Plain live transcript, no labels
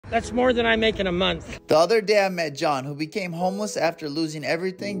That's more than I make in a month. The other day I met John, who became homeless after losing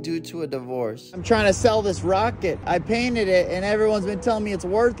everything due to a divorce. I'm trying to sell this rocket. I painted it and everyone's been telling me it's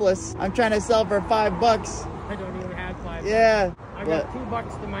worthless. I'm trying to sell for $5. I don't even have $5. Yeah. I got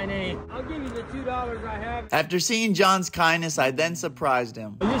 $2 to my name. I'll give you the $2 I have. After seeing John's kindness, I then surprised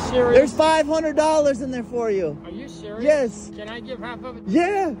him. Are you serious? There's $500 in there for you. Are you serious? Yes. Can I give half of it?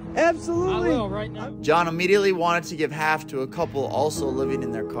 Yeah, absolutely. I will right now. John immediately wanted to give half to a couple also living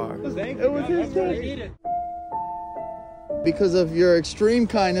in their car. Thank It was his I day. need it. Because of your extreme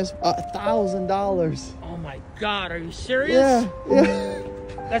kindness, $1,000. Oh my God, are you serious? Yeah.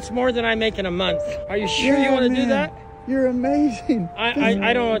 That's more than I make in a month. Are you sure Yeah, you want to do man. that? You're amazing. I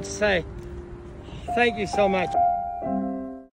don't know what to say. Thank you so much.